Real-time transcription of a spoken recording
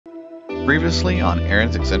Previously on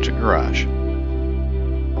Aaron's Eccentric Garage.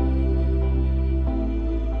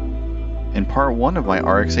 In part 1 of my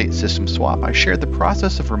RX-8 system swap, I shared the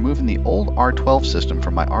process of removing the old R12 system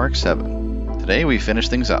from my RX-7. Today we finish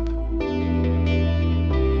things up.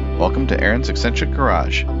 Welcome to Aaron's Eccentric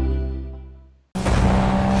Garage.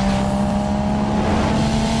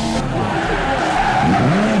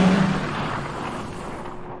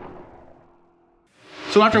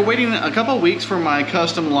 So after waiting a couple of weeks for my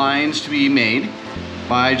custom lines to be made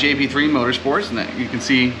by JP3 Motorsports, and you can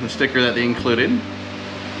see the sticker that they included,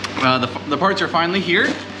 the parts are finally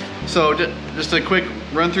here. So just a quick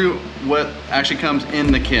run through what actually comes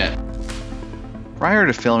in the kit. Prior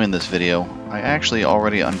to filming this video, I actually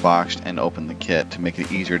already unboxed and opened the kit to make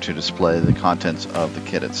it easier to display the contents of the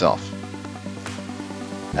kit itself.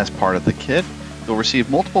 As part of the kit, you'll receive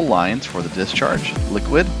multiple lines for the discharge,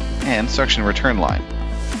 liquid, and suction return line.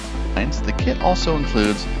 The kit also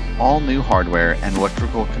includes all new hardware and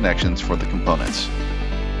electrical connections for the components.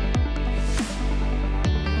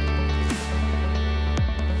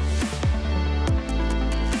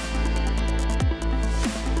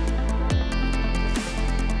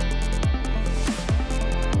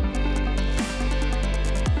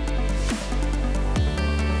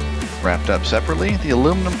 Wrapped up separately, the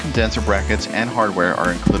aluminum condenser brackets and hardware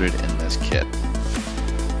are included in this kit.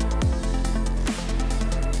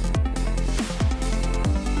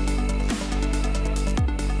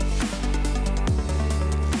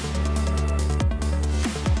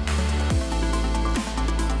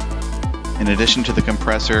 In addition to the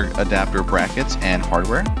compressor adapter brackets and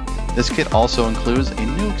hardware, this kit also includes a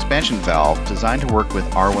new expansion valve designed to work with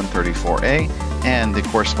R134a and the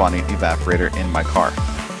corresponding evaporator in my car.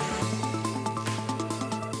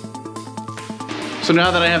 So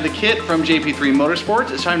now that I have the kit from JP3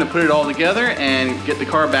 Motorsports, it's time to put it all together and get the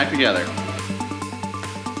car back together.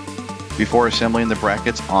 Before assembling the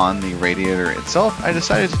brackets on the radiator itself, I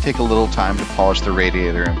decided to take a little time to polish the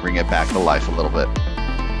radiator and bring it back to life a little bit.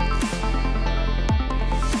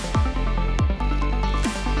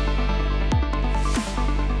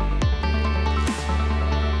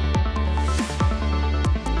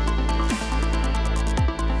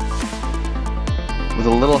 With a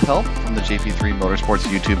little help from the JP3 Motorsports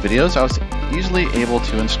YouTube videos, I was easily able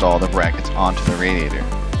to install the brackets onto the radiator.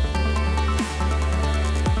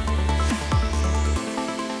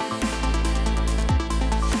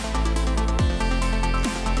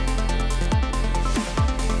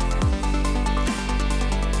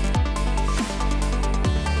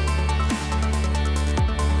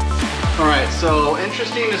 Alright, so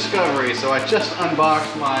interesting discovery. So I just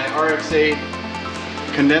unboxed my RX-8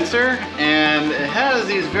 condenser, and it has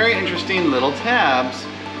these very interesting little tabs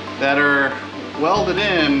that are welded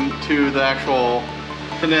in to the actual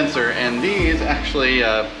condenser, and these actually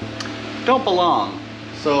don't belong.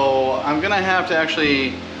 So I'm gonna have to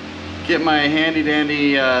actually get my handy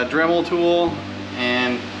dandy Dremel tool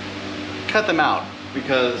and cut them out,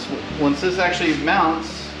 because once this actually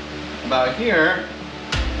mounts about here,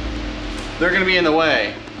 they're gonna be in the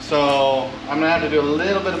way. So I'm gonna have to do a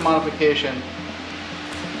little bit of modification.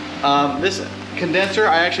 This condenser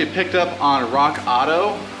I actually picked up on Rock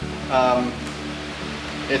Auto.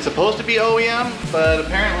 It's supposed to be OEM, but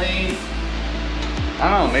apparently, I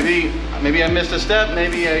don't know, maybe I missed a step,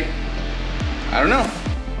 maybe I don't know.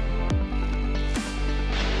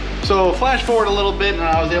 So flash forward a little bit, and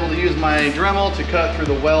I was able to use my Dremel to cut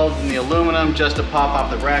through the welds in the aluminum just to pop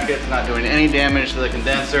off the brackets, not doing any damage to the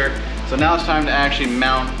condenser. So now it's time to actually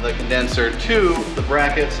mount the condenser to the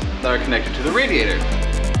brackets that are connected to the radiator.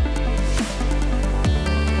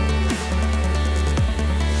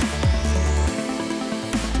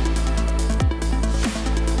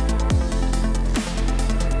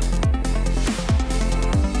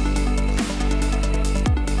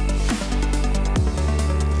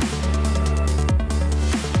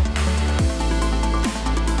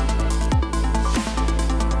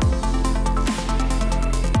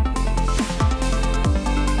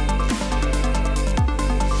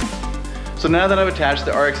 So now that I've attached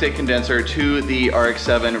the RX-8 condenser to the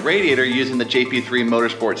RX-7 radiator using the JP3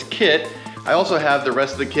 Motorsports kit, I also have the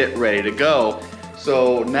rest of the kit ready to go.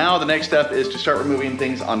 So now the next step is to start removing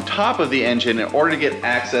things on top of the engine in order to get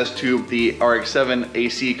access to the RX-7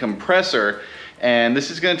 AC compressor, and this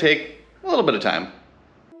is going to take a little bit of time.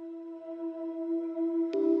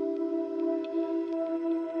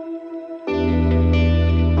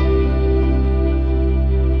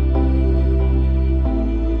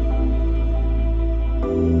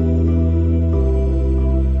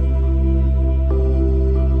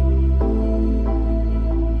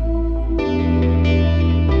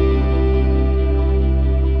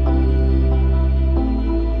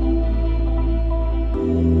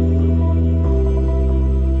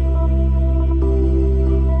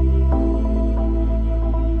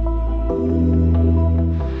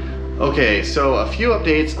 Okay, so a few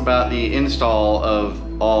updates about the install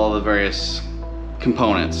of all the various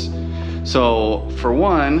components. So for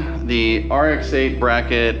one, the RX-8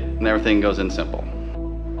 bracket and everything goes in simple.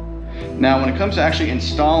 Now when it comes to actually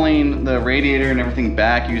installing the radiator and everything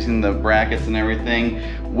back using the brackets and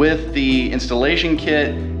everything, with the installation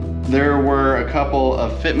kit, there were a couple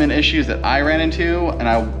of fitment issues that I ran into, and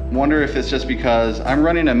I wonder if it's just because I'm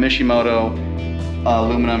running a Mishimoto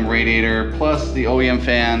aluminum radiator plus the OEM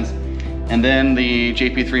fans and then the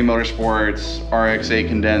JP3 Motorsports RX-8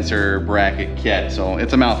 condenser bracket kit. So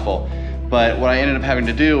it's a mouthful. But what I ended up having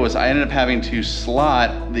to do was I ended up having to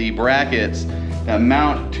slot the brackets that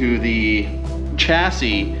mount to the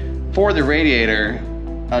chassis for the radiator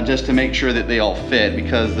just to make sure that they all fit,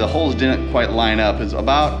 because the holes didn't quite line up. It's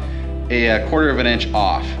about a quarter of an inch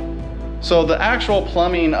off. So the actual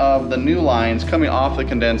plumbing of the new lines coming off the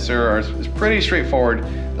condenser is pretty straightforward,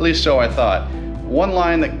 at least so I thought. One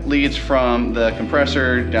line that leads from the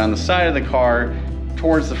compressor down the side of the car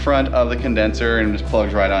towards the front of the condenser and just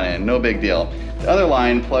plugs right on in, no big deal. The other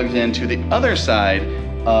line plugs into the other side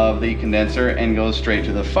of the condenser and goes straight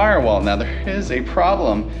to the firewall. Now there is a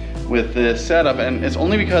problem with this setup, and it's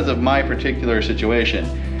only because of my particular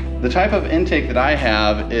situation. The type of intake that I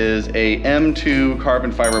have is a M2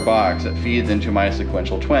 carbon fiber box that feeds into my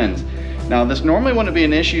sequential twins. Now this normally wouldn't be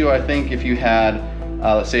an issue, I think, if you had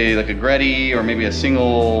let's say like a Greddy or maybe a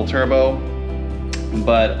single turbo,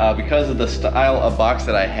 but because of the style of box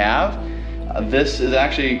that I have, this is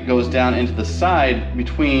actually goes down into the side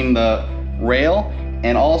between the rail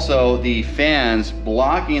and also the fans,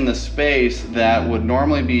 blocking the space that would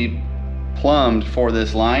normally be plumbed for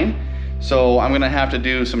this line. So I'm gonna have to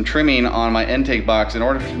do some trimming on my intake box in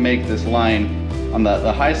order to make this line on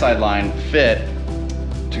the high side line fit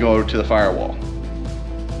to go to the firewall.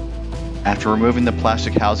 After removing the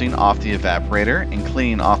plastic housing off the evaporator and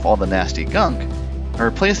cleaning off all the nasty gunk, I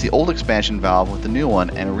replaced the old expansion valve with the new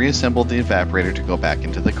one and reassembled the evaporator to go back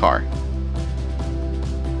into the car.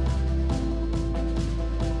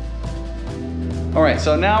 Alright,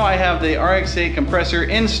 so now I have the RX-8 compressor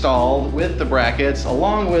installed with the brackets,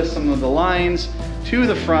 along with some of the lines to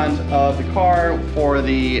the front of the car for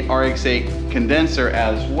the RX-8 condenser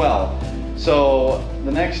as well. So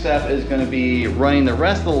the next step is going to be running the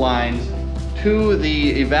rest of the lines to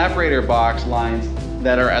the evaporator box lines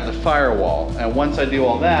that are at the firewall. And once I do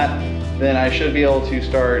all that, then I should be able to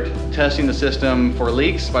start testing the system for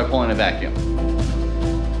leaks by pulling a vacuum.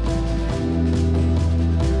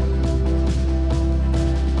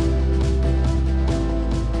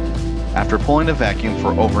 After pulling a vacuum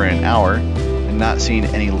for over an hour and not seeing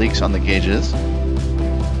any leaks on the gauges,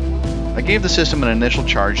 I gave the system an initial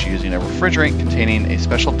charge using a refrigerant containing a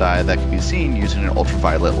special dye that could be seen using an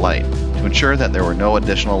ultraviolet light to ensure that there were no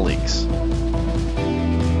additional leaks.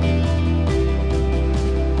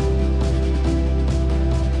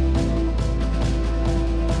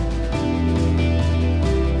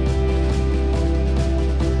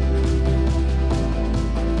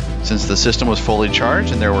 Since the system was fully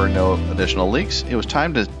charged and there were no additional leaks, it was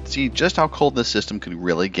time to see just how cold this system could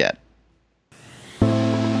really get.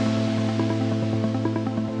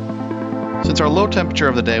 Since our low temperature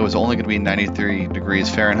of the day was only going to be 93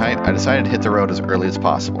 degrees Fahrenheit, I decided to hit the road as early as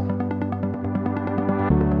possible.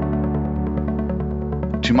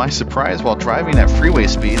 To my surprise, while driving at freeway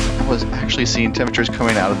speeds, I was actually seeing temperatures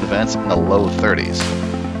coming out of the vents in the low 30s.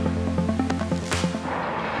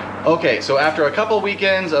 Okay, so after a couple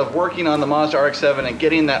weekends of working on the Mazda RX-7 and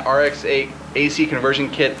getting that RX-8 AC conversion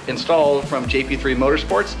kit installed from JP3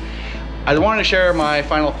 Motorsports, I wanted to share my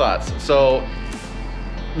final thoughts. So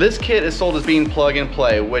this kit is sold as being plug and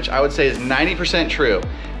play, which I would say is 90% true.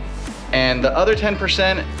 And the other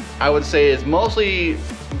 10% I would say is mostly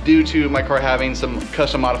due to my car having some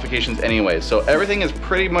custom modifications anyways. So everything is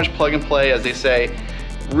pretty much plug and play, as they say.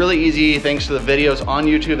 Really easy thanks to the videos on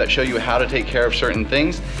YouTube that show you how to take care of certain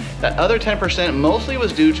things. That other 10% mostly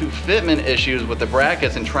was due to fitment issues with the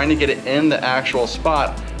brackets and trying to get it in the actual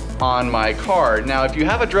spot on my car. Now if you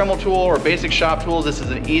have a Dremel tool or basic shop tools, this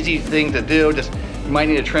is an easy thing to do. Just you might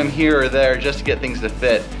need to trim here or there just to get things to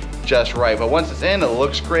fit just right. But once it's in, it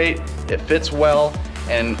looks great, it fits well,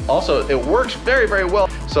 and also it works very, very well.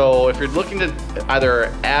 So if you're looking to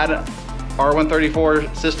either add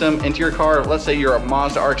R134 system into your car, let's say your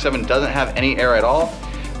Mazda RX-7 doesn't have any air at all,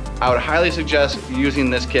 I would highly suggest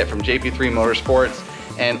using this kit from JP3 Motorsports.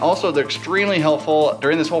 And also they're extremely helpful.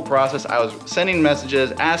 During this whole process, I was sending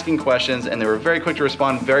messages, asking questions, and they were very quick to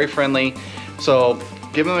respond, very friendly. So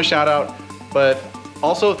give them a shout out. But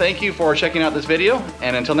also thank you for checking out this video,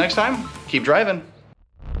 and until next time, keep driving.